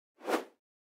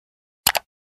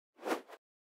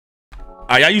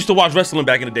I used to watch wrestling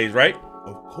back in the days, right?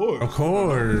 Of course. Of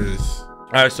course. All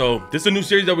right, so this is a new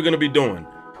series that we're gonna be doing.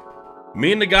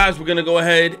 Me and the guys, we're gonna go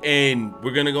ahead and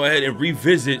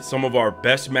revisit some of our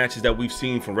best matches that we've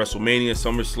seen from WrestleMania,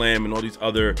 SummerSlam, and all these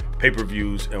other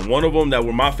pay-per-views. And one of them that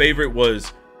were my favorite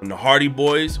was when the Hardy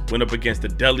Boys went up against the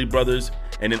Dudley brothers,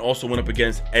 and then also went up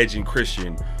against Edge and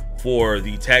Christian for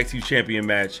the Tag Team Champion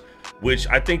match, which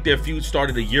I think their feud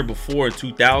started a year before in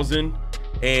 2000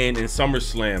 and in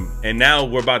SummerSlam. And now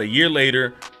we're about a year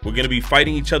later, we're gonna be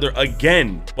fighting each other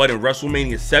again, but in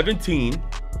WrestleMania 17.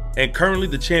 And currently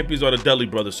the champions are the Dudley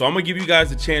brothers. So I'm gonna give you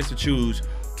guys a chance to choose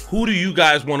who do you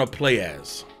guys want to play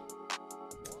as.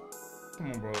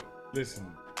 Come on, bro. Listen.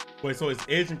 Wait, so it's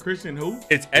Edge and Christian who?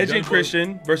 It's Edge and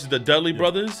Christian versus the Dudley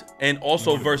brothers, and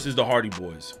also versus the Hardy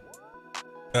Boys.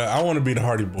 I want to be the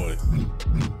Hardy Boys.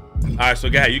 All right, so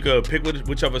guys, you could pick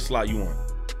whichever slot you want.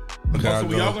 Okay, so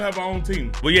we all gonna have our own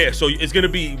team. Well, yeah, so it's gonna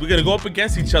be, we're gonna go up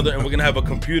against each other, and we're gonna have a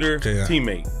computer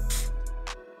teammate.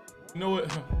 You know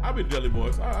what? I'll be the Dudley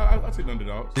Boys. I'll take the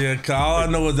underdogs. Yeah, cause all I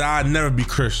know is I'd never be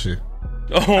Christian.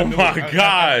 Oh my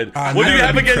God. What do you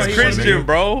have against Christian,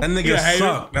 bro? That nigga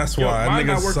suck. That's why. That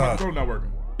nigga suck. My control not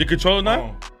working. Your controller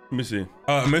not? Let me see.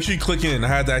 Make sure you click in. I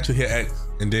had to actually hit X,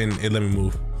 and then it let me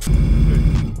move.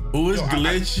 Ooh, it's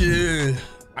glitching.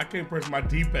 I can't press my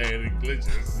D-pad and it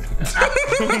glitches.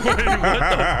 Wait, what the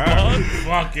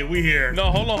fuck? Fuck it, we here. No,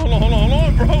 hold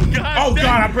on, bro. God God,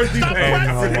 I pressed D-pad.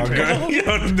 Oh my God. Yo,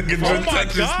 the nigga just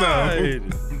touched his stuff.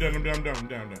 I'm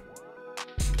done.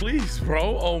 Please,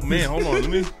 bro. Oh man, hold on. Let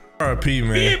me. RP,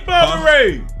 man. Be Bubba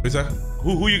Ray. What's that?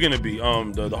 Who you gonna be?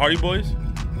 The Hardy Boys?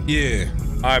 Yeah.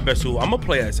 All right, best. I'm gonna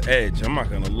play as Edge. I'm not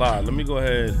gonna lie. Let me go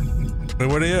ahead. Wait,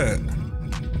 where they at?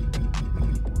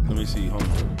 Let me see. Hold on.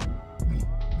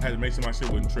 I had to make sure my shit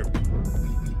wasn't tripping.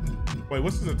 Wait,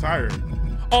 what's this attire?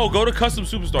 Oh, go to Custom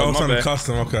Superstar. Oh, it's my on bad. the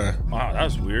custom. Okay. Wow,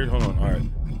 that's weird. Hold on. All right.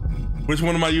 Which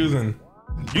one am I using?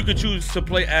 You could choose to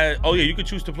play as. Oh yeah, you could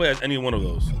choose to play as any one of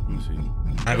those. Let me see.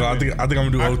 I think I'm gonna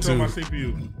do O2. My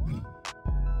CPU.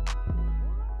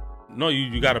 No,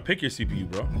 you gotta pick your CPU,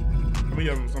 bro. I mean,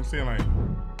 I'm saying like,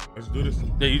 let's do this.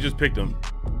 Yeah, you just picked them.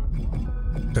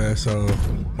 Okay, so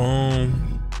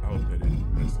boom. I hope that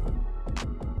is.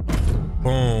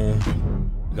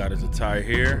 Boom. Got his attire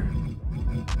here,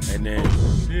 and then.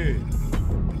 Shit.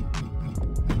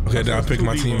 Okay, then I pick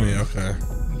my teammate. Okay.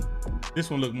 This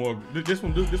one look more. This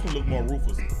one look more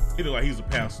ruthless. He look like he's a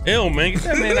pastor. Ew, man, get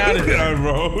that man out of here,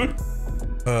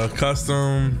 bro.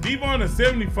 Custom. Devon is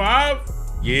 75.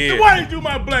 Yeah. So why did you do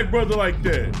my black brother like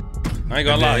that? I ain't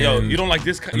gonna lie, yo. You don't like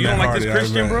this? You don't like this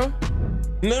Christian, bro?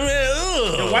 No, man.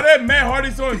 Yo, why that Matt Hardy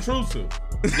so intrusive?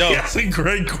 Yo, that's a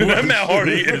great question. That Matt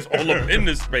Hardy is all up in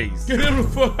this space. Get him the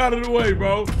fuck out of the way,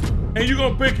 bro. And you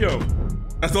gonna pick him?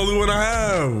 That's the only one I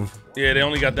have. Yeah, they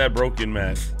only got that broken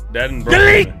match. That and broken.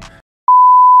 Delete.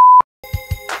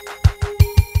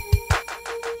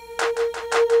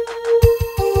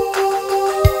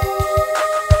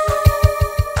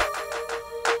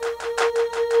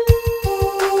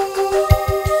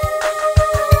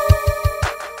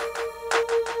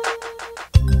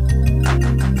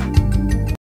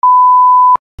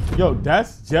 Yo,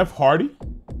 that's Jeff Hardy?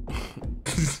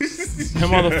 That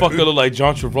motherfucker look like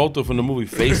John Travolta from the movie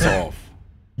Face Off.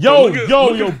 Yo,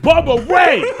 Bubba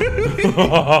Ray!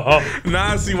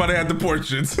 Now I see why they had the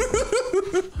portraits.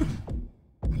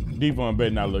 Devon better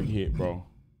not look hit, bro.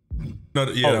 No,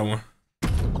 yeah, that one.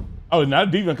 Oh, now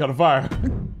Devon caught a fire.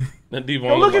 That Devon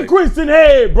Yo, look at like... Christian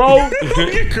head, bro.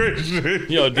 Look at Christian.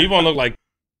 Yo, Devon look like...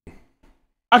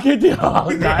 I can't tell. Oh,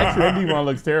 nah, actually, that Devon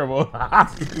looks terrible.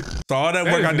 So all that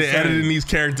work I did editing these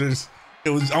characters, it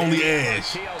was only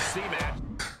Edge.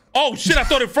 Oh shit, I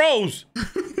thought it froze.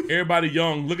 Everybody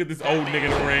young, look at this old nigga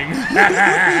in the ring.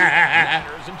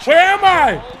 Where am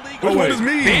I? Which one is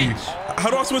me? Bitch. How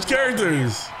do I switch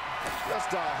characters?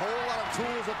 Just a whole lot of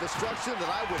tools of destruction that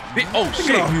I would. Oh shit.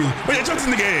 Get off me. Wait, I jumped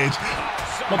this nigga Edge.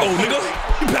 Oh, nigga,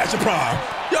 you passed your prime.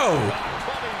 Yo.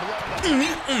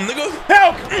 Nigga.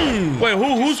 Help! Wait,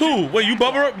 who's who? Wait, you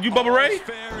Bubba Ray?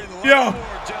 Yo.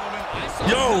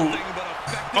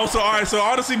 Oh, so all right, so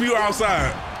all the CPU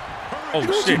outside. Oh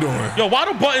what shit. You doing? Yo, why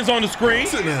the buttons on the screen?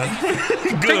 Sit down.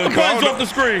 Take the buttons off the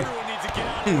screen.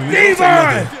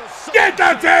 Devon! Get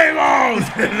the tables!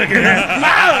 Look at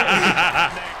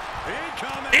that.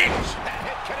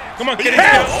 Come on, get it.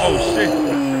 Oh shit.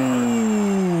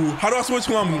 Ooh. How do I switch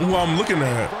who I'm looking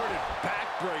at?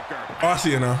 Oh, I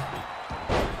see it now.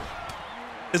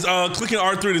 It's clicking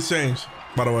R3 to change,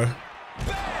 by the way.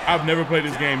 I've never played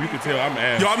this game. You can tell I'm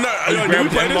ass. Yo, I'm not. Yo, did we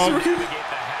play this?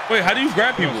 Wait, how do you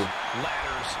grab people?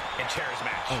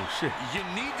 Oh shit. You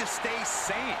need to stay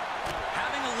sane.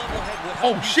 Having a level head will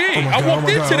help. Oh shit. Oh my I God, walked oh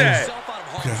my into God. that. Yourself out of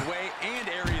harm's way and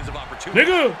areas of opportunity.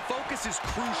 Nigga. Focus is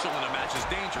crucial in a match as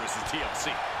dangerous as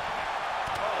TLC.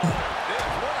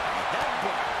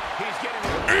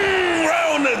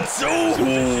 Round the two.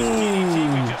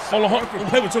 Hold on.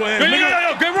 Play with your hands, Yo,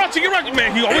 nigga. get Rocky,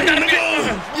 man. He always gotta get.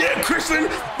 Yeah, Christian.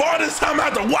 For all this time I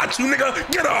have to watch you, nigga.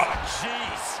 Get up.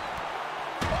 Jeez.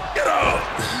 Get up.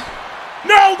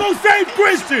 No, go save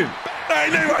Christian.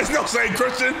 Ain't anybody's no saying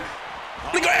Christian.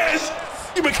 Nigga ass.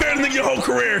 You been carrying this nigga your whole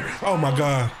career. Oh my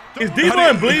God. Is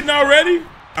D-Von bleeding already?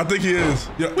 I think he is.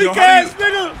 Yo, Weak how ass do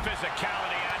you- nigga.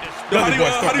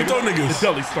 How do you throw niggas? The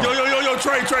Dudley start. Yo,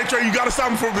 Trey, you gotta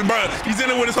stop him for me, bro. He's in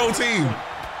it with his whole team.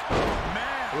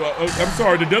 Well, I'm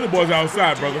sorry, the Dudley boys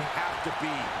outside, brother.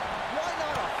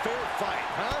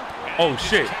 Oh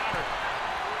shit.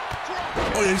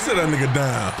 Oh yeah, he set that nigga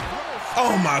down.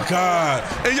 Oh my God.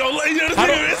 And yo, this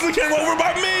nigga instantly came over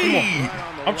by me.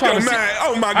 I'm trying to see. Matt.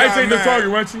 Oh my God. I ain't taking the Matt.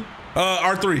 target, weren't you?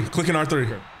 R3. Clicking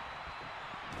R3.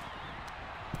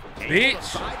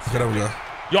 Bitch. Okay, there we go.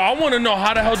 Yo, I want to know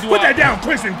how the hell do Put I... that down,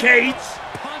 Christian Cage.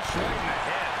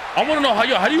 I want to know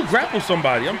how do you grapple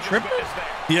somebody? I'm tripping.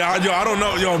 Yeah, I don't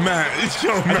know. Yo, Matt.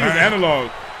 Yo, I think it's Matt. analog.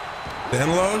 The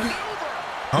analog?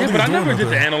 Yeah, but I never did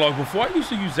the analog before. I used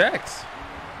to use X.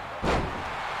 An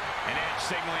edge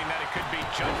signaling that it could be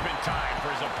judgment time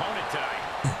for his opponent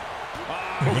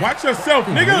tonight. Watch yourself,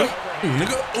 nigga.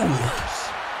 Nigga. Ooh.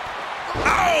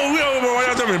 Ow. Yo, bro, why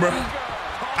y'all tell me, bro?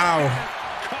 Ow.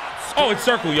 Oh, it's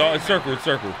circle, y'all. It's circle.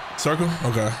 Circle?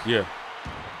 Okay. Yeah.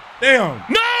 Damn.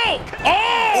 No!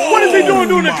 Oh! What is he doing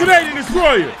the Canadian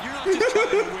Destroyer?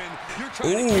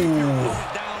 Ooh.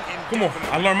 Come on.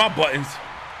 I learned my buttons.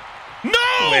 No!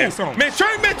 ass on. Man, turn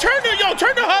the HUD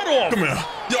off. Come here.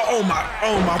 Yo, oh my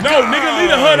No, God. nigga, leave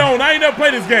the HUD on. I ain't never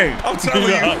played this game. I'm telling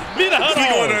you. Leave the HUD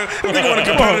on. This nigga want a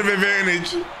competitive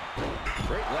advantage.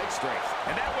 Great leg strength.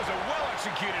 And that was a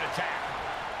well-executed attack.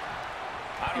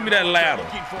 Give me that ladder.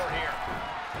 Looking for here.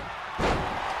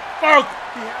 Fuck.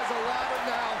 He has a ladder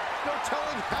now. No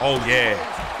telling how Oh, yeah.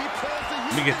 he plans to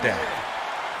use Let me get it that. here.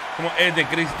 Come on, Ed de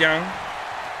Christian.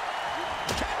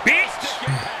 Bitch!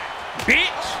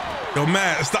 Bitch! Yo,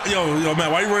 Matt, stop. Yo, Matt,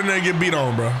 why you running there and get beat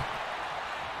on, bro?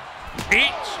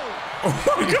 Bitch! Oh,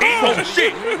 my Oh, God.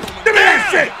 shit! Give me that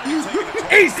shit.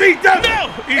 ECW. No!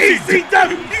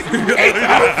 ECW.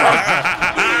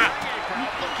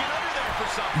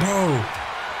 Bro.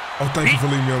 Oh, thank you for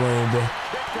leaving me alone, bro.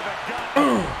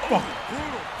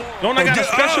 Don't I got a get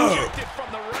special? up.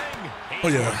 Oh,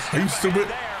 yeah. Are you stupid?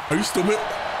 Are you stupid?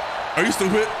 Are you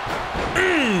stupid?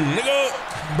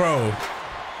 Nigga. Bro.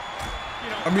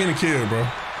 I'm being a kid, bro.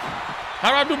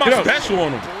 How do I do my special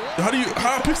on him? How do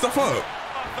I pick stuff up?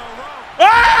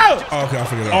 Ah! Oh, okay, I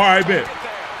figured it All out. right, bet.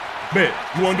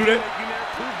 You want to do that?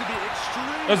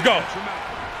 Let's go.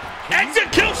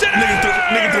 Execution!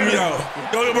 Nigga threw me out.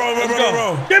 Yo,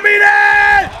 bro. Give me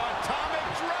that! Atomic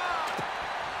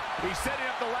drop. He's setting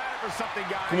up the ladder for something,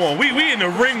 guys. Come on, we in the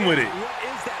ring with it.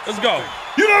 Let's go.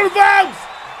 You know the vibes.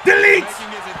 Delete.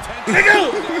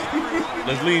 Nigga.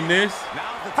 Let's lean this.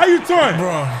 How you turn?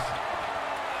 Bro.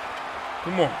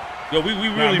 Come on. Yo, we really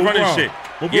move running around. shit.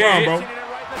 Move around, bro.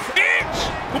 Bitch!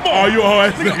 Come Oh, on. you a whole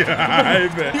ass nigga. I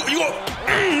bet. You go.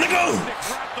 Nigga.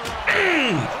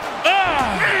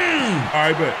 All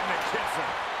right, bet.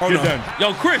 Oh, Get no. done.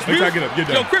 Yo, Chris, Next time, get up. Get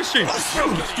done. Yo, Christian.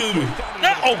 Excuse me.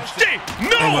 Oh, shit.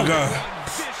 No. Oh, my God.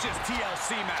 Vicious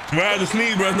TLC match. Bro, I had to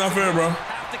sneeze, bro. It's not fair, bro.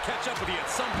 Have to catch up with you at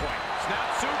some point.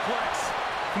 Snap suplex.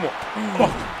 Come on.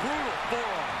 Fuck. Brutal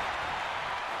forearm.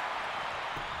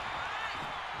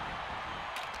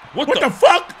 What the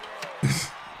fuck?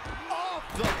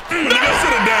 Nigga,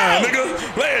 sit it down,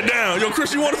 nigga. Lay it down. Yo,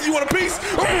 Chris, you want a piece?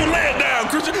 Lay it down,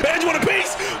 Christian. Hey, you want a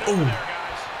piece?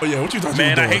 Oh, yeah, what you thought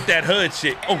Man, you I was doing? hate that HUD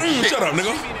shit. Oh, shit. Shut up,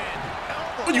 nigga.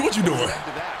 What you doing?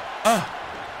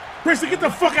 Christian, get the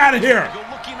fuck out of here. Go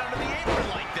looking under the apron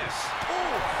like this.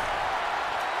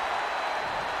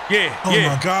 Yeah, Oh,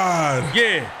 yeah. my God.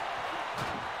 Yeah.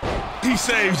 He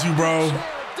saves you, bro. Down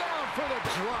for the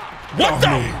drop. What Off the?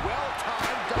 me.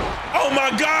 Oh, my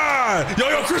God.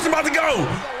 Yo, Christian about to go.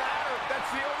 That's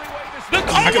the only way this Look,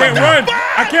 I oh, can't my run.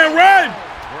 God. I can't run.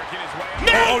 working his way up.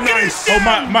 No, Oh, nice. Oh,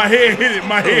 my head hit it.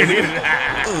 My head hit it.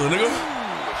 Nigga.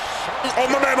 Oh,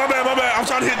 my bad. I'm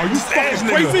trying to hit Are you this edge, fucking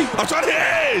nigga. crazy? I'm trying to hit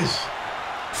edge.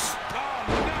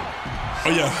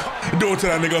 Oh, yeah. Do it to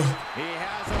that nigga.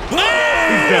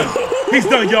 He's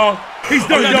done, y'all. He's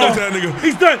done, Do it y'all. to that nigga.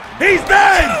 He's done. He's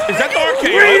done. Is that the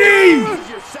RKO? Greedy.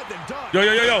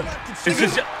 Yo. It's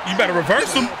just, you better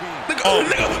reverse him. Nigga, oh,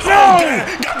 nigga. No.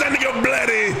 Got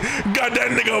that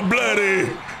nigga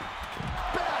bloody.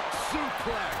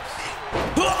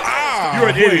 You're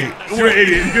an idiot. You're an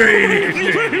idiot. You're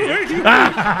an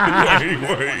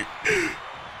idiot. Wait.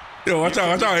 Yo, watch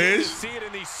out, Edge. See it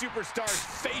in these superstars'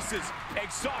 faces.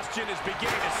 Exhaustion is beginning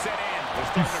to set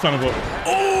in. You son of a.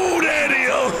 Oh, daddy,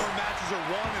 yo. Matches are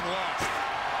won and lost.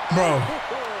 Bro.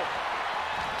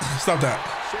 Stop that.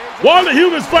 While the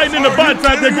humans fighting in the bot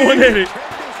side, they're going at it.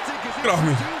 Get off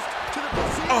me.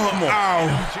 Oh, ow.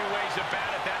 No two ways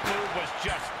about it. That move was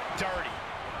just dirty.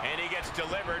 And he gets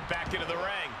delivered back into the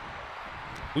ring.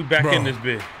 We back in this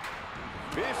bit.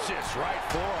 Vicious right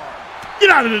forearm. Get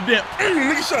out of the damn.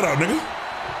 Nigga, shut up, nigga.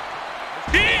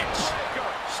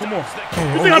 Come on.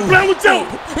 You think I'm playing with you?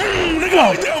 Nigga,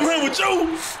 I'm playing with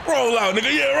you. Roll out,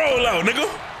 nigga. Yeah, roll out, nigga.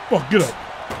 Fuck, get up.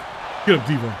 Get up,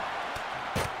 Devon.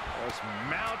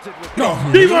 No,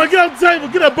 Devon, get up the table.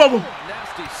 Get up, Bubba.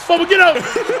 Bubba, get up.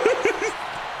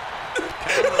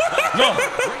 No.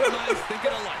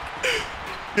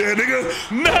 Yeah, nigga.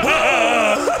 No.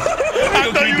 I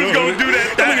thought you was going to do that.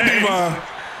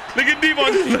 Look at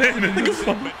Devon just laying there.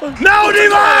 No,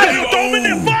 Devon! Throw him in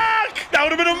there. Fuck! That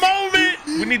would have been a moment.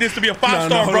 We need this to be a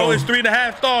 5-star, bro. It's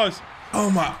 3.5 stars. Oh,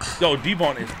 my. Yo,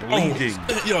 Devon is bleeding.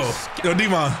 Yo,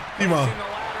 Devon.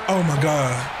 Oh, my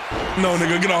God. No,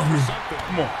 nigga, get off me.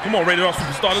 Come on, Rated R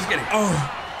Superstar. Let's get it. Oh.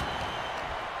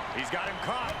 He's got him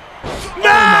caught.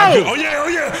 No! Oh,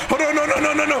 yeah. Hold on, no.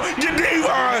 Get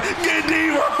Devon.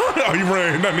 Oh, you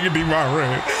ran. That nigga Devon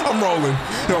ran. I'm rolling.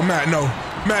 Yo, Matt, no.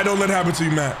 Matt, don't let it happen to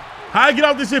you, Matt. How I get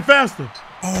out this shit faster?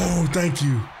 Oh, thank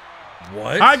you.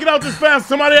 What? How I get out this fast?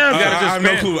 Somebody ask me.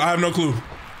 I have no clue.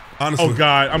 Honestly. Oh,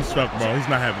 God. I'm stuck, bro. He's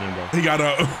not happening, bro. He got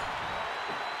up.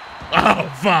 Oh,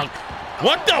 fuck.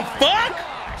 What the fuck?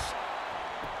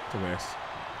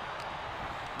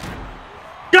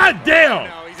 God damn!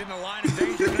 No, he's in the line of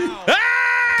danger now.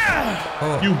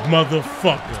 Ah! You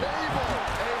motherfucker. A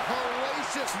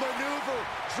hellacious maneuver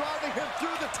driving him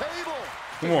through the table.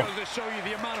 Come on. Goes to show you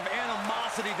the amount of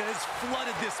animosity that has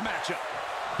flooded this matchup.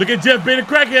 Look at Jeff being a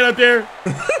crackhead out there.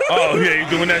 Oh, yeah, you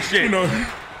doing that shit. No,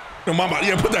 mama,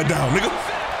 yeah, put that down, nigga.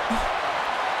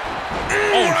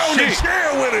 Oh, shit.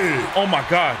 Chair with it. Oh, my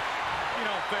God.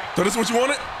 So this is what you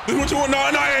wanted? This is what you want? No,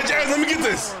 Edge, let me get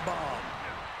this.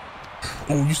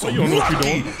 Oh, you so you don't know what you're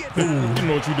lucky. doing. You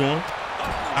know what you're doing.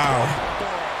 Ow.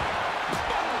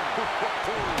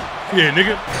 Yeah,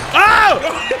 nigga. Oh!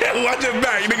 Watch your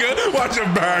back, nigga. Watch your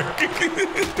back.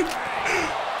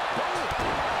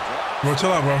 Bro,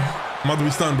 chill out, bro. I'm about to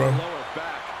be stunned, bro.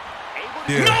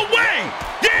 Yeah. No way!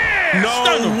 Yeah!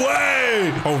 No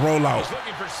way! Oh, roll out.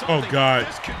 Oh, God.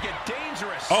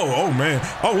 Oh, man.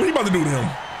 Oh, what are you about to do to him?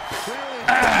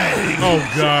 Oh,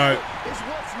 God.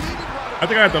 I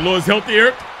think I got the lowest health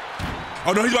here.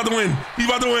 Oh, no, he's about to win.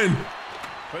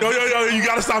 Yo, you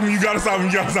gotta stop him.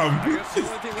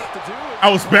 I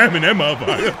was spamming that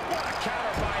motherfucker.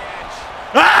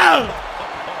 Ah!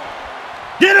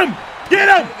 Get him!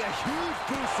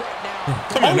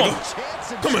 Come on,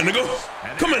 nigga.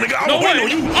 No way. On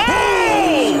you.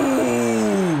 Oh!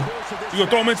 You gonna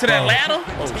throw him into that ladder?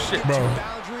 Oh, shit.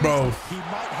 Bro.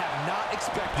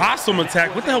 Possum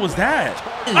attack? What the hell was that?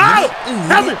 Oh!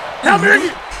 Help me, Ricky!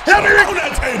 On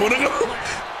that table, nigga.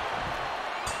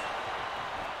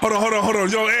 Hold on.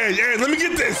 Yo, Edge, let me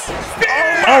get this.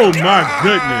 Oh my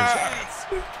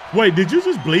goodness. Wait, did you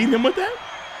just bleed him with that?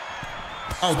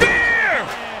 Oh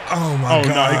my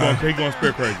God. No, he going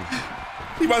spirit crazy.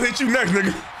 He about to hit you next,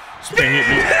 nigga. Can't hit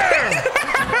me.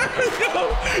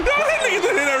 Yo, that nigga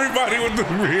hit everybody with the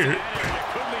rear.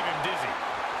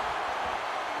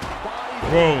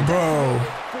 Bro.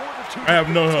 I have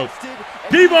no help.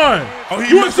 Devon!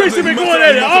 You and Christian been going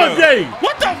at it all day.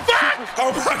 What the fuck?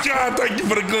 Oh my God, thank you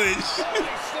for the glitch.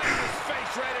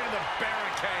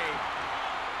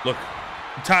 Look,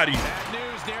 I'm tired of you.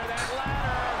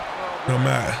 No,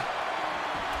 Matt.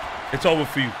 It's over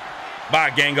for you.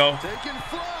 Bye, Gango.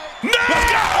 No!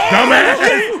 Dumbass!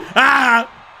 Ah!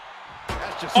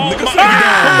 Oh my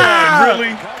God!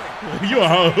 Really? You a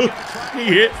hoe. He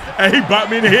hit. And he bopped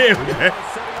me in the head with that.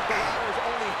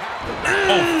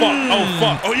 Oh,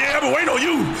 fuck. Oh, yeah, I've been waiting on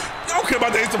you. I don't care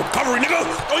about the instant recovery, nigga.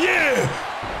 Oh, yeah.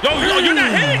 Yo, you're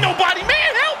not hitting nobody,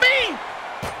 man. Help me.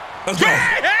 Let's go.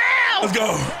 Help. Let's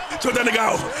go. Choke that nigga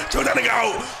out.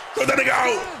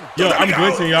 Yo, I'm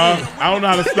glitching, y'all. I don't know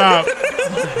how to stop.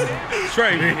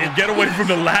 Trey, get away from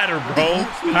the ladder, bro.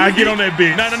 I get on that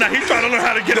bitch. No. He's trying to learn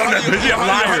how to get on that bitch.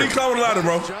 How do you climb on the ladder,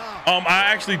 bro? I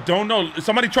actually don't know.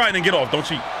 Somebody try it and get off. Don't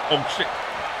cheat. Oh, shit.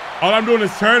 All I'm doing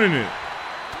is turning it.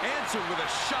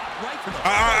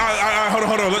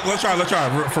 Hold on. Let's try.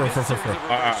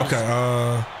 Okay.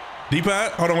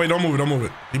 D-pad. Hold on. Wait. Don't move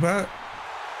it. D-pad.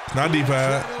 Not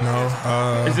D-pad.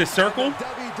 No. Is it circle?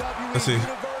 Let's see.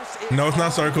 No, it's not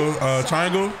circle.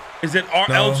 Triangle. Is it No.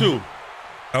 L2?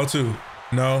 L2.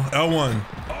 No. L1.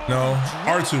 No.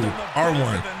 R2.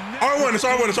 R1. R1. It's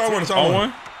R1. It's R1. It's R1. R1?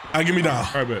 All right, give me down.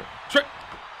 All right, bet. Trick.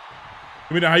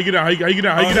 Give me down. How you get down? How you get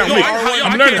down? How you get down? no, Wait, I I'm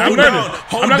can't learning. I'm move learning. down.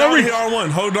 Hold I'm not down gonna and reach. hit R1.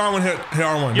 Hold down and hit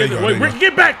R1. There you go. Wait, Rick,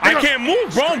 get back. I can't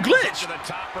move, bro. I'm glitched.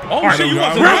 Oh, Right, shit, you nigga,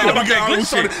 wasn't right, right about nigga, that we glitch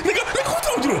started- shit. Nigga, who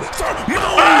told you to start? No,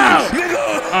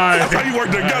 nigga. right. That's how you work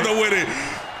together with it.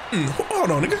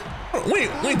 Hold on, nigga. Hold on. We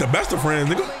ain't the best of friends,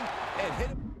 nigga.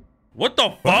 What the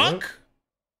fuck?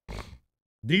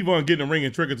 Devon getting the ring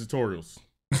and trigger tutorials.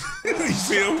 You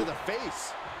see him? To the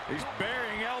face. He's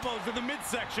burying elbows in the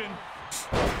midsection.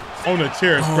 On the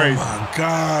chair is Oh crazy. my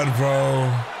God,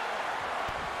 bro.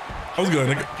 That was good,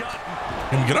 nigga.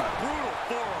 Can you get up?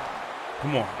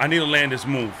 Come on, I need to land this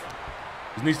move.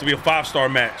 This needs to be a 5-star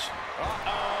match.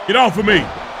 Get off of me.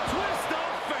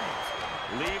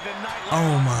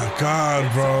 Oh my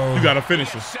God, bro. You gotta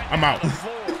finish it. I'm out.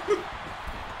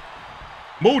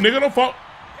 Move, nigga. Don't fall.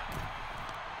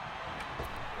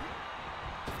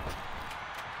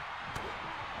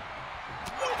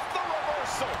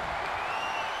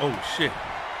 Oh shit.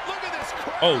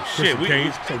 Oh shit. We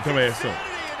can't. So come ass up.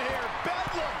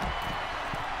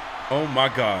 Oh my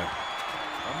God.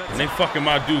 And they fucking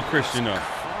my dude Christian up.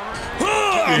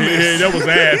 Yeah, that was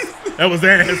ass. That was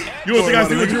ass. You don't think I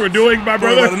see what you were doing, my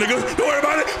brother? Don't worry about it, nigga. Don't worry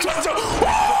about it. Twist up.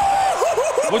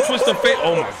 What twist the face?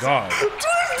 Oh my God.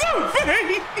 Twist up,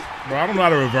 face. Bro, I don't know how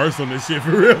to reverse on this shit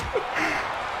for real.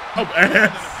 I'm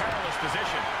ass.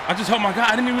 I just helped my guy.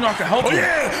 I didn't even know I could help Oh him.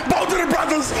 yeah, both of the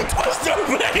brothers. Twist up,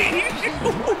 face.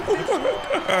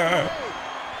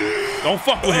 Don't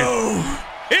fuck with him. Oh.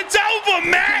 It's over,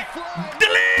 Matt.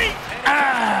 Delete.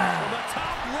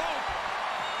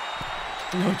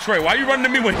 Yo, Trey, why you running to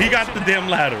me when he got the damn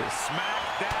ladders?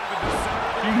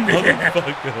 You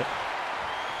motherfucker.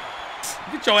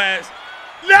 Get your ass.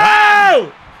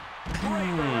 No!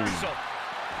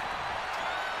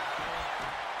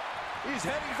 He's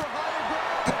heading for higher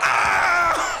ground.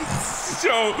 Ah!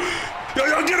 Yo, get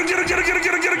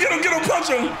him, punch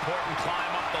him.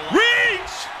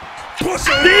 Reach. Push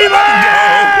him.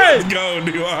 Devon! Go,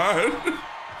 Devon.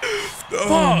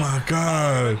 Oh my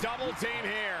God. Double team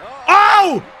here.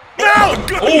 Oh! No!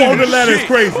 Oh, on the ladder is shit.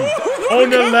 crazy. On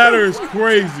the ladder is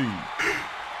crazy.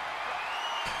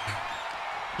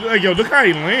 Look, yo, look how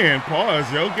he land.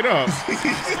 Pause, yo. Get up.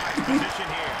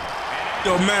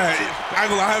 Yo, Matt, I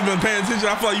haven't been paying attention.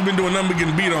 I feel like you've been doing nothing but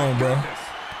getting beat on, bro.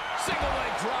 Single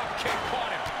leg drop kick caught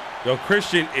him. Yo,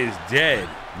 Christian is dead.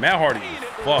 Matt Hardy is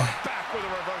fucked. Back with a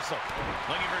reversal.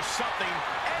 Looking for something,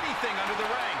 anything under the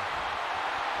ring.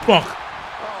 Fuck.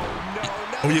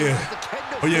 Oh yeah.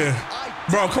 Oh yeah.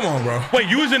 Bro, come on, bro. Wait,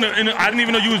 you was in the I didn't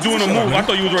even know you was doing a move. I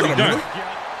thought you was already done.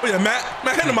 Oh yeah, Matt,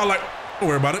 hit him out like, don't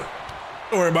worry about it.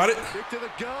 Don't worry about it. Kick to the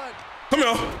gut. Come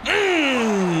here.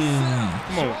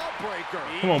 Come on.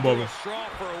 Come on, Bubba.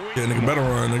 Yeah, nigga, better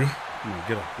run, nigga. Come on,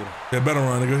 get up, get up. Yeah, better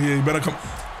run, nigga. Yeah, you better come.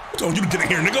 Who told you to get in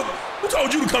here, nigga? Who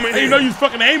told you to come in Hey, here? you know you was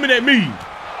fucking aiming at me.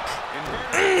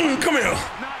 Come here.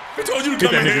 Who told you to Hit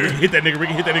come that in nigga, here? Ricky. Hit that nigga,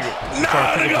 Ricky. Hit that nigga.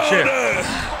 Nah, nigga, hold on.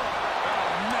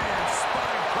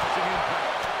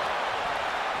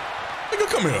 Nigga,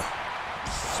 come here.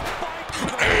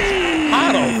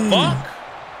 How the fuck?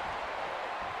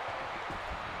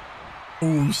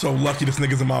 Ooh, you so lucky this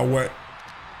nigga's in my way.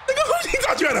 Nigga, he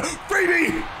thought you had a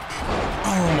freebie.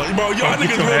 Oh my, bro, y'all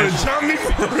niggas your ready ass. to jump me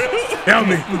for real? Help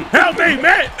me. Help me,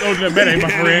 Matt. Oh, that ain't my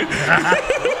friend.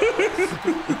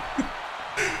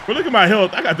 But look at my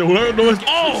health. I got the lowest.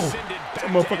 Oh,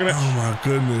 some motherfucking. Oh my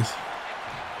goodness.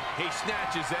 He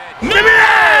snatches that. Give me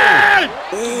that!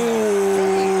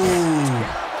 Ooh.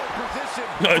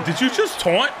 Did you just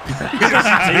taunt?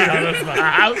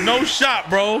 No shot,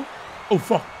 bro. Oh,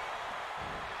 fuck.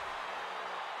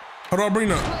 How do I bring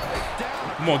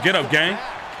that? Come on, get up, gang.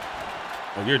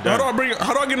 Oh, you're How do I done. bring it?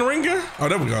 How do I get in the ring again? Oh,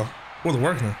 there we go. Wasn't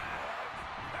working.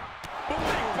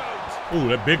 Ooh,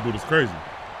 that big boot is crazy.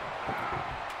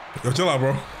 Yo, chill out,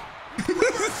 bro. Can he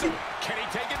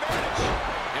take advantage?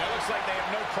 It looks like they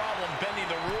have no problem bending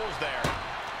the rules there.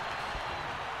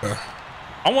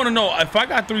 I want to know if I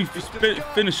got 3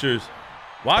 finishers,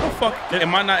 why the fuck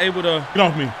am I not able to? Get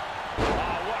off me. Oh,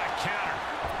 what a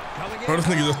counter. Bro, this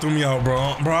nigga just threw me out,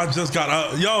 bro. Bro, I just got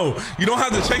out. Yo, you don't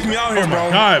have to chase me out here, Oh my bro.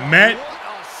 God, Matt. A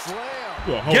slam.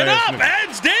 You a whole Get ass up, nigga.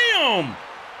 Edge, damn.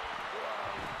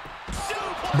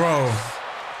 Bro,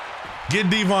 get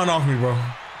Devon off me, bro.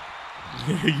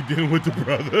 You dealing with the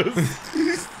brothers.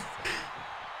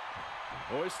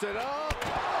 Hoisted up. Oh,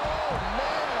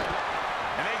 man.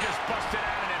 And they just busted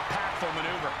out an impactful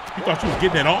maneuver. You thought you was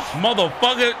getting that off?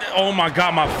 Motherfucker. Oh my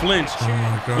God, my flinch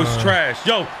was trash.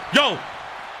 Yo.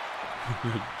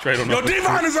 Trade on Yo,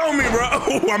 Devon is on me, bro.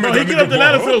 Oh, Bro, he get up the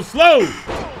ladder so slow.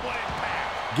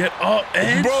 Get up,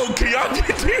 Edge. Bro, can y'all get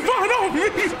Devon on me?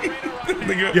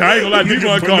 Nigga, Yeah, I ain't gonna lie,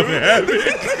 Devon causing havoc.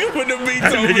 Nigga put the beats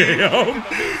That on me. nigga, yo.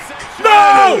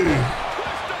 No!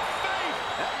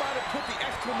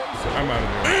 I'm out of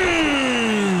there.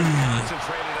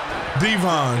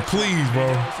 Devon, please, bro.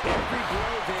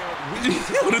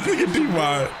 Yo, this nigga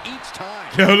Devon.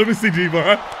 Yo, let me see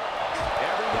Devon.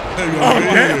 There you go. Oh,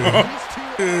 damn.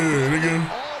 Yeah, nigga.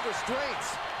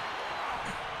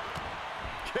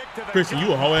 Christian,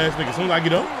 you a whole ass nigga. As soon as I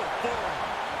get up.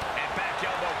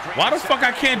 Why the fuck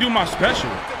I can't do my special?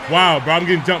 Wow, bro, I'm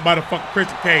getting jumped by the fucking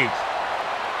Christian Cage.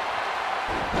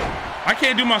 I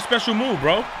can't do my special move,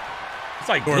 bro. It's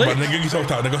like Don't worry about it, nigga. You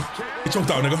choked out, nigga. You choked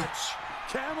out, nigga.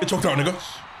 You choked out, nigga.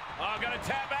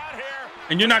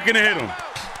 And you're not gonna hit him.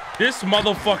 This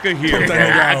motherfucker here. Choke that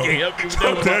nigga I out. can't help you.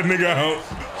 Choke that nigga out.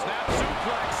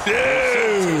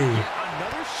 Yeah.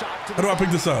 How do I pick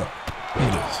this up? Look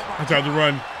at this. I tried to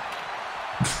run.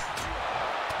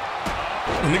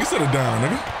 Oh, nigga, set it down,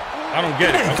 nigga. I don't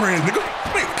get it. Make friends, nigga.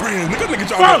 Make friends, nigga. Nigga,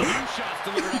 Fuck.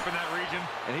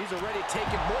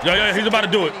 Yo, he's about to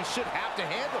do it.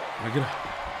 I get it.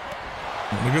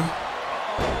 Nigga.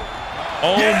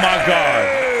 Oh my God.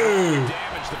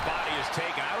 Damage the body has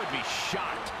taken. I would be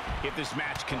shocked if this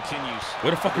match continues.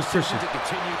 Where the fuck is Christian? To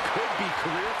continue could be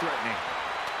career-threatening.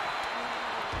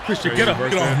 Christian, get up.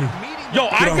 Get off me. Yo,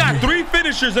 I got 3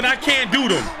 finishers and I can't do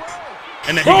them.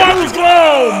 And then he Oh, got I was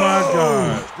slow. My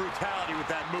God. Brutality with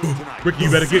that move tonight. Ricky,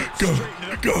 you better get.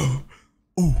 Go.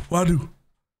 Ooh, what I do?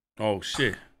 Oh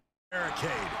shit.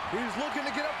 Barricade. He's looking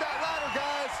to get up that ladder,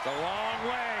 guys. The long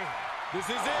way. This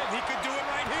is it. He could do it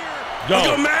right here. Let's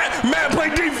go, Yo, Matt. Matt, play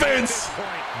defense.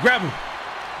 grab him.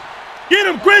 Get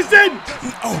him, Christian.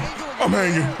 Oh, I'm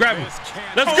hanging. Grab him.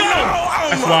 Let's Oh, go. no. Oh,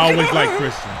 That's my why I always God. like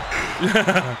Christian.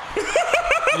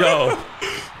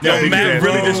 Yo, he Matt did,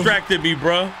 really bro. distracted me,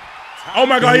 bro. Oh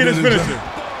my God, he just finished it.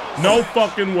 No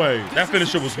fucking way. That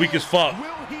finisher was weak as fuck. Will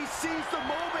he seize the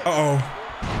moment? Uh-oh.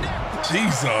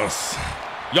 Jesus.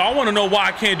 Yo, I want to know why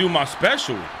I can't do my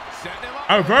special.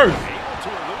 I'm reverse.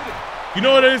 You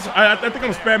know what it is? I think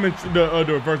I'm spamming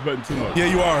the reverse button too much. Yeah,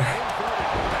 you are.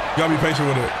 You gotta be patient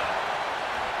with it.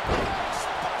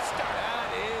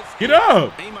 Get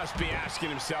up. He must be asking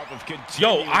himself if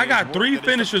Yo, I got 3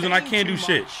 finishers and I can't do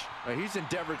shit. He's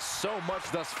endeavored so much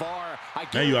thus far.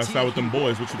 Now you outside with them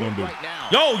boys. What you gonna do? Right now.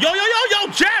 Yo,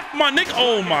 Jeff, my nigga.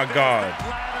 Oh my God.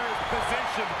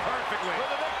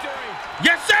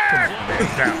 Yes, sir.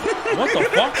 What the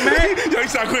fuck, man? Yo, you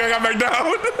saw how quick I got back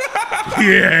down.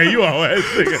 Yeah, you all ass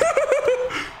nigga.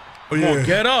 Oh, Come on, yeah.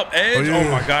 get up, Edge. Oh, yeah.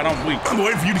 Oh my God, I'm weak. I'm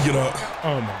waiting for you to get up.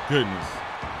 Oh my goodness.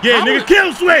 Yeah, nigga,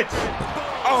 kill switch.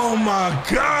 Oh, my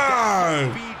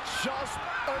God. Be just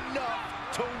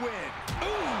enough to win.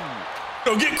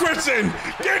 Yo, get Christian.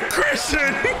 Get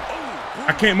Christian.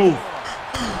 I can't move.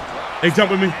 They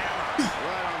jumping me.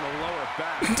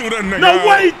 Do that nigga No out.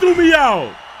 way, he threw me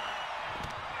out.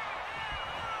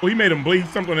 Well, he made him bleed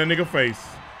something on that nigga face.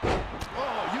 Oh,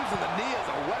 using the knee as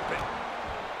a weapon.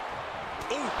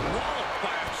 Walloped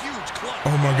by a huge club.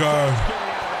 Oh, my God.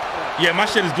 Yeah, my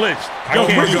shit is glitched. Yo, Oh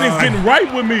my Christian is God. getting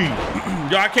right with me.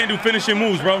 Yo, I can't do finishing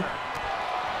moves, bro.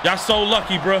 Y'all so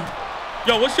lucky, bro.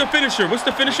 Yo, what's your finisher? What's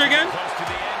the finisher again? I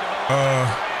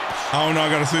don't know. I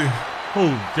gotta see.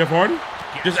 Who? Jeff Hardy?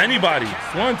 Just anybody.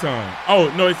 One time. Oh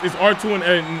no, it's R2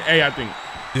 and A, I think.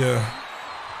 Yeah.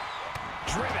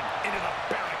 driven into the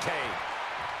barricade.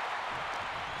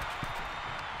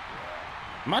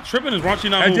 My tripping is raunchy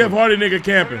not That moving. Jeff Hardy nigga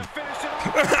camping.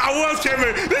 I was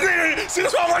Kevin. This nigga, see,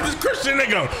 that's why I like this Christian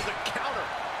nigga. Counter.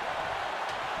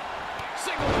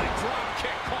 Single leg drop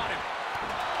kick caught him.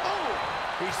 Oh,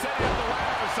 he set it up the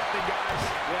ladder for something, guys.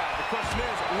 Yeah, the question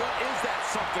is, what is that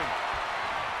something?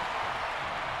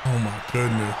 Oh my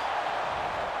goodness.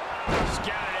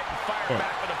 Scattered it and fired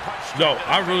back with a punch. Yo,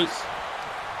 I really.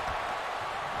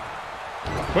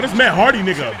 But this Matt Hardy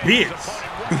nigga a bitch.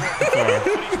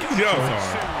 Yo.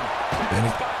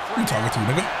 Danny, who you talking to,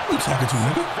 nigga? Who you talking to,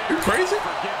 nigga? You crazy?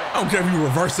 I don't care if you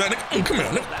reverse that, nigga. Come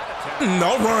here, nigga.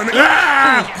 No, run, nigga.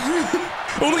 Ah!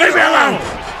 Oh, Leave me alone.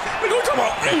 Nigga, what you talking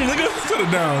about? Nigga, sit it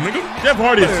down, nigga. Jeff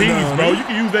Hardy is Sit it tease, down, bro. nigga. You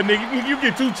can use that nigga. You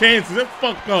get 2 chances. That's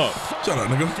fucked up. Shut up,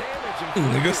 nigga.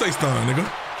 Nigga, stay stunned, nigga.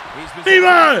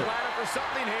 Steven!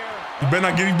 You better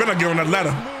not get on that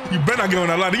ladder. You better not get on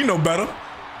that ladder. You know better.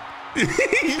 He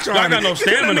Y'all got no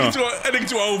stamina. That nigga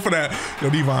too old for that. Yo,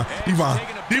 Devon,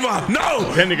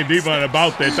 no! That nigga Devon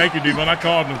about that. Thank you, Devon. I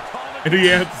called him. And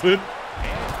he answered.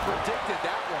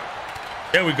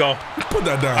 There we go. Put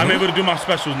that down. I'm able to do my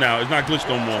specials now. It's not glitched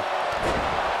no more.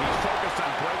 He's focused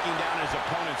on breaking down his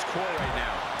opponent's core right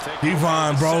now.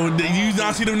 Devon, bro, you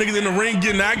not see them niggas in the ring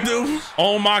getting active?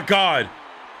 Oh my God.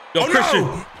 Yo, Christian.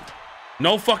 No.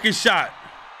 No fucking shot.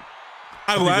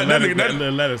 That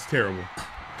ladder's terrible.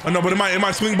 Oh no, but it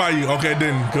might swing by you. Okay,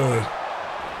 then good.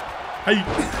 How you?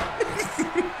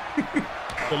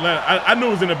 The ladder, I knew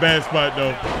it was in a bad spot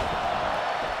though.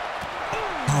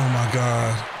 Oh my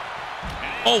God.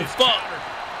 Oh fuck.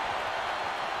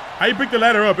 How you pick the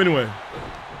ladder up anyway?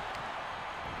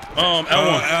 L1.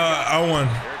 L1.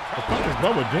 What the fuck is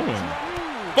Bubba doing?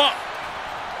 Fuck.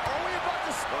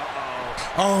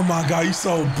 Oh my God, you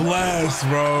so blessed,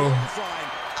 bro.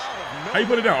 How you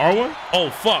put it down? R1? Oh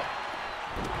fuck.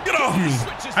 Get off me.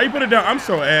 How you put it down? I'm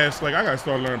so ass. Like I gotta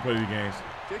start learning to play these games.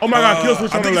 Oh my God, kill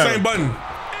switch on the ladder. Same button.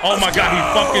 Oh my God, he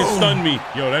fucking stunned me.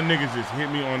 Yo, that nigga just hit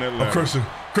me on that ladder. Christian,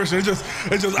 it's just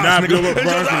nah, us, nigga. It's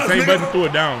just us, same button, threw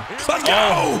it down. Let's go.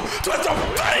 Let's go.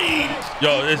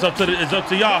 Yo, it's up to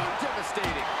y'all.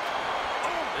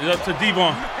 It's up to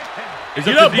Devon. It's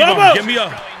Get up up, to Devon. Bubba. Get me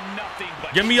up.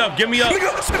 Get me up. Get me up.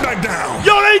 Nigga, sit back down.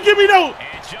 Yo, they didn't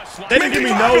give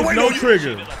me no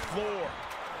trigger.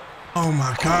 Oh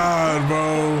my God,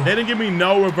 bro. They didn't give me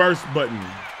no reverse button.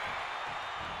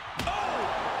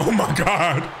 Oh my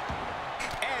God.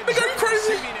 Nigga, you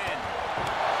crazy?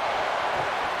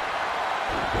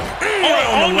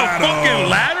 On the fucking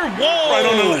ladder? Whoa. Right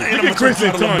on the ladder. Look at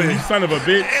Christian tongue, you son of a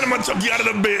bitch. And I'm gonna chuck you out of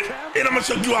the bed. And I'm gonna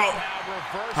chuck you out.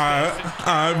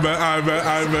 I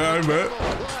bet.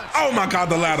 Oh my God,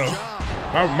 the ladder.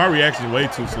 My reaction is way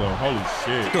too slow. Holy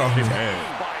shit. Get off me.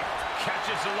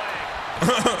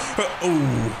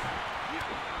 Ooh.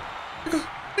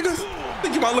 Nigga,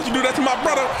 think you might let you do that to my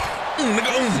brother? I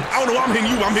don't know why I'm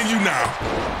hitting you. I'm hitting you now.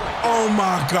 Oh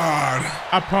my God.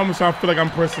 I promise I feel like I'm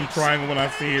pressing triangle when I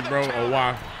see it, bro. Or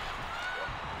why?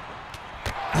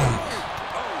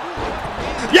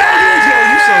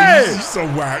 Yeah! You so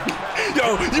whack.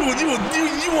 Yo, you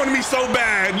wanted me so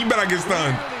bad. You better get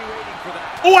stunned.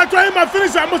 Oh, I tried my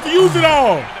finisher. I must have used it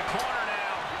all.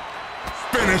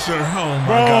 Finisher. Oh my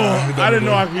bro, God. I didn't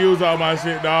know I could use all my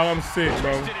shit, dog. I'm sick,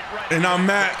 bro. And I'm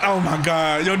mad. Oh my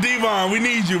God. Yo, Devon, we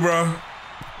need you, bro.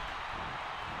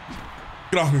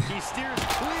 Get off me.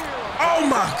 Oh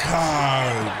my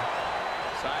God.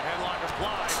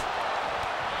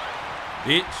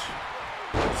 Bitch.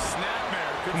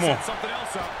 Come on. Forced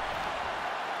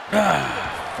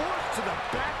to the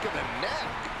back of the neck.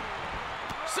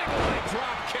 Single leg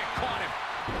drop kick caught him.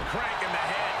 Crank in the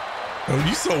head. Oh,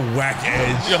 you so whack,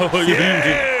 Edge. Yo,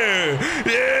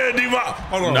 yeah, Devon.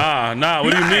 Hold on. Nah.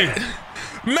 What do you mean?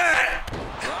 Matt.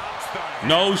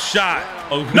 No shot.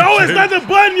 Oh, no, it's not the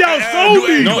button, y'all sold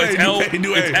me. No, it's L.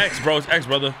 It's X, bro. It's X,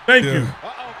 brother. Thank you.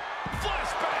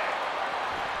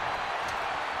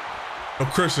 Oh,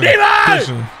 Christian.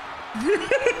 Devon!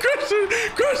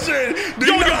 Christian.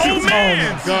 Yo, your old man.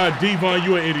 Oh my God, Devon,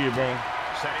 you an idiot, bro.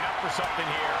 Setting up for something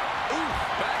here.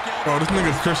 Bro, this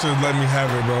nigga Christian is letting me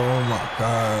have it, bro. Oh my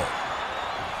God.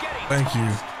 Thank you.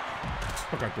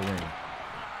 Fuck out the ring.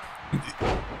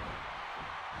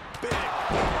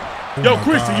 Oh Yo,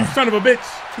 Christian, you son of a bitch.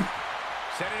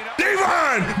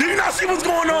 Devon, do you not see what's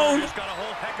going on?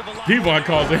 Devon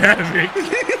calls it havoc.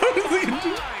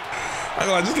 I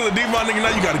go, just let Devon nigga know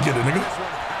you gotta get it, nigga.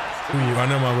 I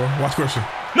know my bro. Watch Christian.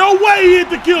 No way he hit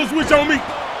the kill switch on me.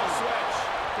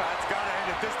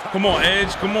 Come on,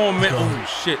 Edge. Come on, man. Oh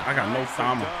shit, I got no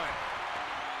timer.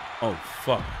 Oh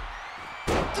fuck.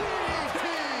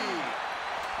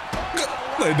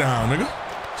 Lay it down, nigga.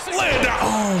 Lay it down.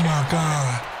 Oh my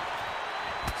God.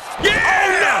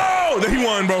 Yeah! Oh no! He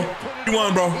won, bro. He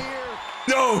won, bro.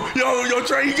 Yo,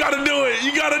 Trey, you gotta do it.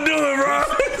 You gotta do it, bro.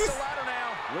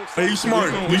 Hey, you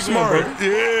smart. You smart.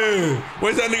 Yeah.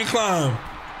 Where's that nigga climb?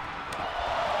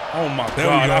 Oh my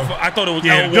God. I thought it was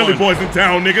L1. Dudley boys in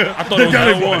town, nigga. I thought it was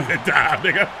Dudley L1. boys in town,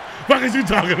 nigga. What is you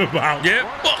talking about? Yeah.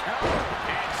 Fuck.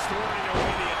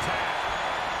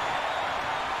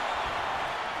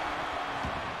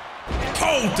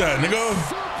 Hold that, nigga.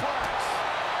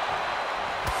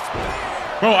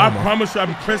 Bro, I promise you,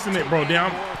 I'm pressing it, bro.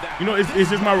 Down. You know, it's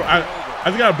just my. I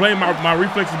just gotta blame my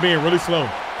reflexes being really slow.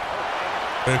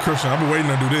 Hey, Christian, I've been waiting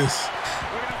to do this.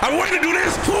 I've been waiting to do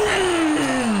this.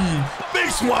 Boom! Big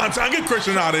swan time. Get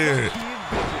Christian out of here.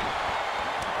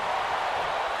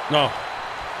 No.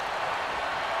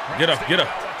 Get up. Get up.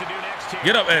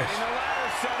 Get up, Ash.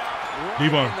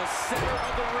 Devon.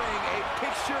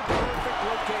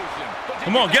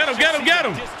 Come on, get him.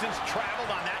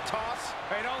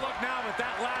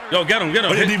 Yo, get him.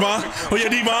 Oh, yeah,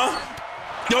 Devon.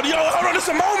 Yo, hold on. It's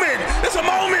a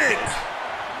moment.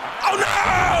 Oh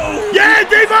no! Yeah,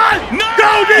 Devon! No!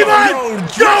 Go, Devon!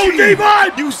 Yo, Go, G,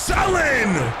 Devon! You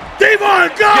selling?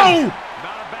 Devon, go!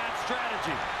 Not a bad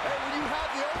strategy. Hey, when you have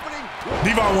the opening,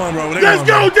 Devon won, bro. They Let's won,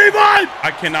 go, bro. Devon!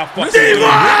 I cannot fucking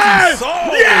Devon!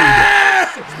 sold. Yeah!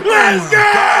 Let's go!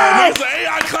 God, man,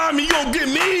 AI comment, you gonna get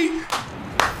me?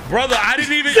 Brother, I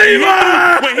didn't even.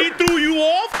 Devon! When he threw you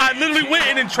off, I literally went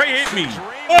in and Trey hit me.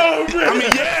 Oh, man. I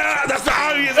mean, yeah, that's the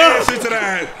obvious answer to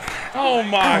that. Oh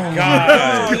my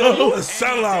God. Yo, you a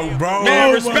sellout, bro. Man,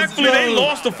 Oh, respectfully, my they God.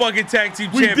 lost the fucking tag team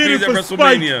We did champions it at for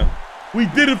WrestleMania. Spike. We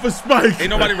did it for Spike. Ain't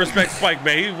nobody respect Spike,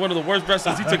 man. He's one of the worst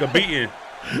wrestlers. He took a beating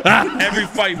every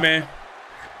fight, man.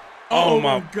 Oh,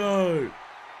 my God.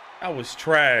 That was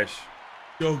trash.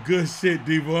 Yo, good shit,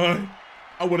 Devon.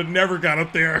 I would have never got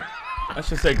up there. I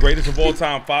should say greatest of all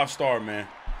time, 5-star, man.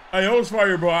 Hey, I was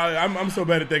fire, bro. I'm so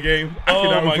bad at that game. Oh,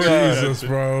 my God. Jesus,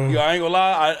 bro. Yo, I ain't gonna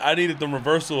lie, I needed them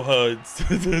reversal HUDs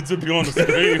to be on the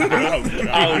screen, bro.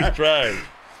 I was trash.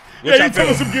 Yeah, you told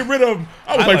us to get rid of him.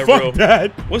 I was like, fuck real.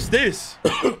 that. What's this?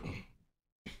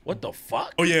 What the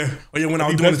fuck? Oh yeah, when I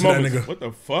was doing it to that nigga. What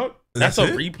the fuck? That's a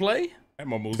it? replay? That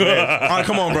moment was ass. All right,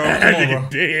 come on, bro. Come That on, nigga bro.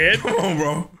 dead. Come on,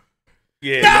 bro.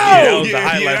 Yeah, that was the Yeah,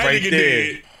 highlight that right nigga there.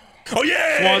 did. Oh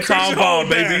yeah, Swan Christian time bomb, Hall,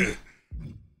 baby. man.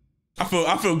 I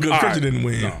feel good. All Christian right. didn't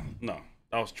win. No,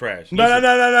 that was trash. No.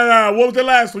 What was the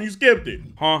last one? You skipped it.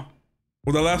 Huh?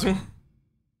 Was the last one?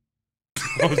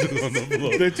 I was just on the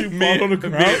floor. Did you fall on the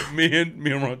ground? Me and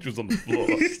Ronch was on the floor.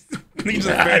 Niggas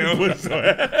a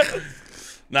fan.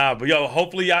 Nah, but yo,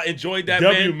 hopefully y'all enjoyed that,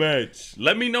 W man. match.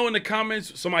 Let me know in the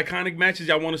comments some iconic matches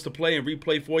y'all want us to play and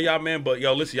replay for y'all, man. But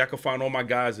yo, listen, y'all can find all my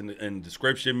guys in the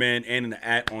description, man, and in the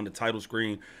app on the title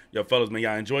screen. Yo, fellas, man,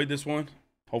 y'all enjoyed this one?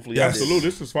 Hopefully y'all did. Absolutely.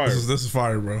 This is fire. This is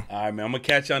fire, bro. All right, man. I'm gonna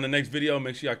catch y'all in the next video.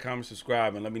 Make sure y'all comment,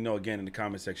 subscribe, and let me know again in the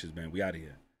comment sections, man. We out of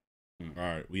here. All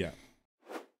right, we out.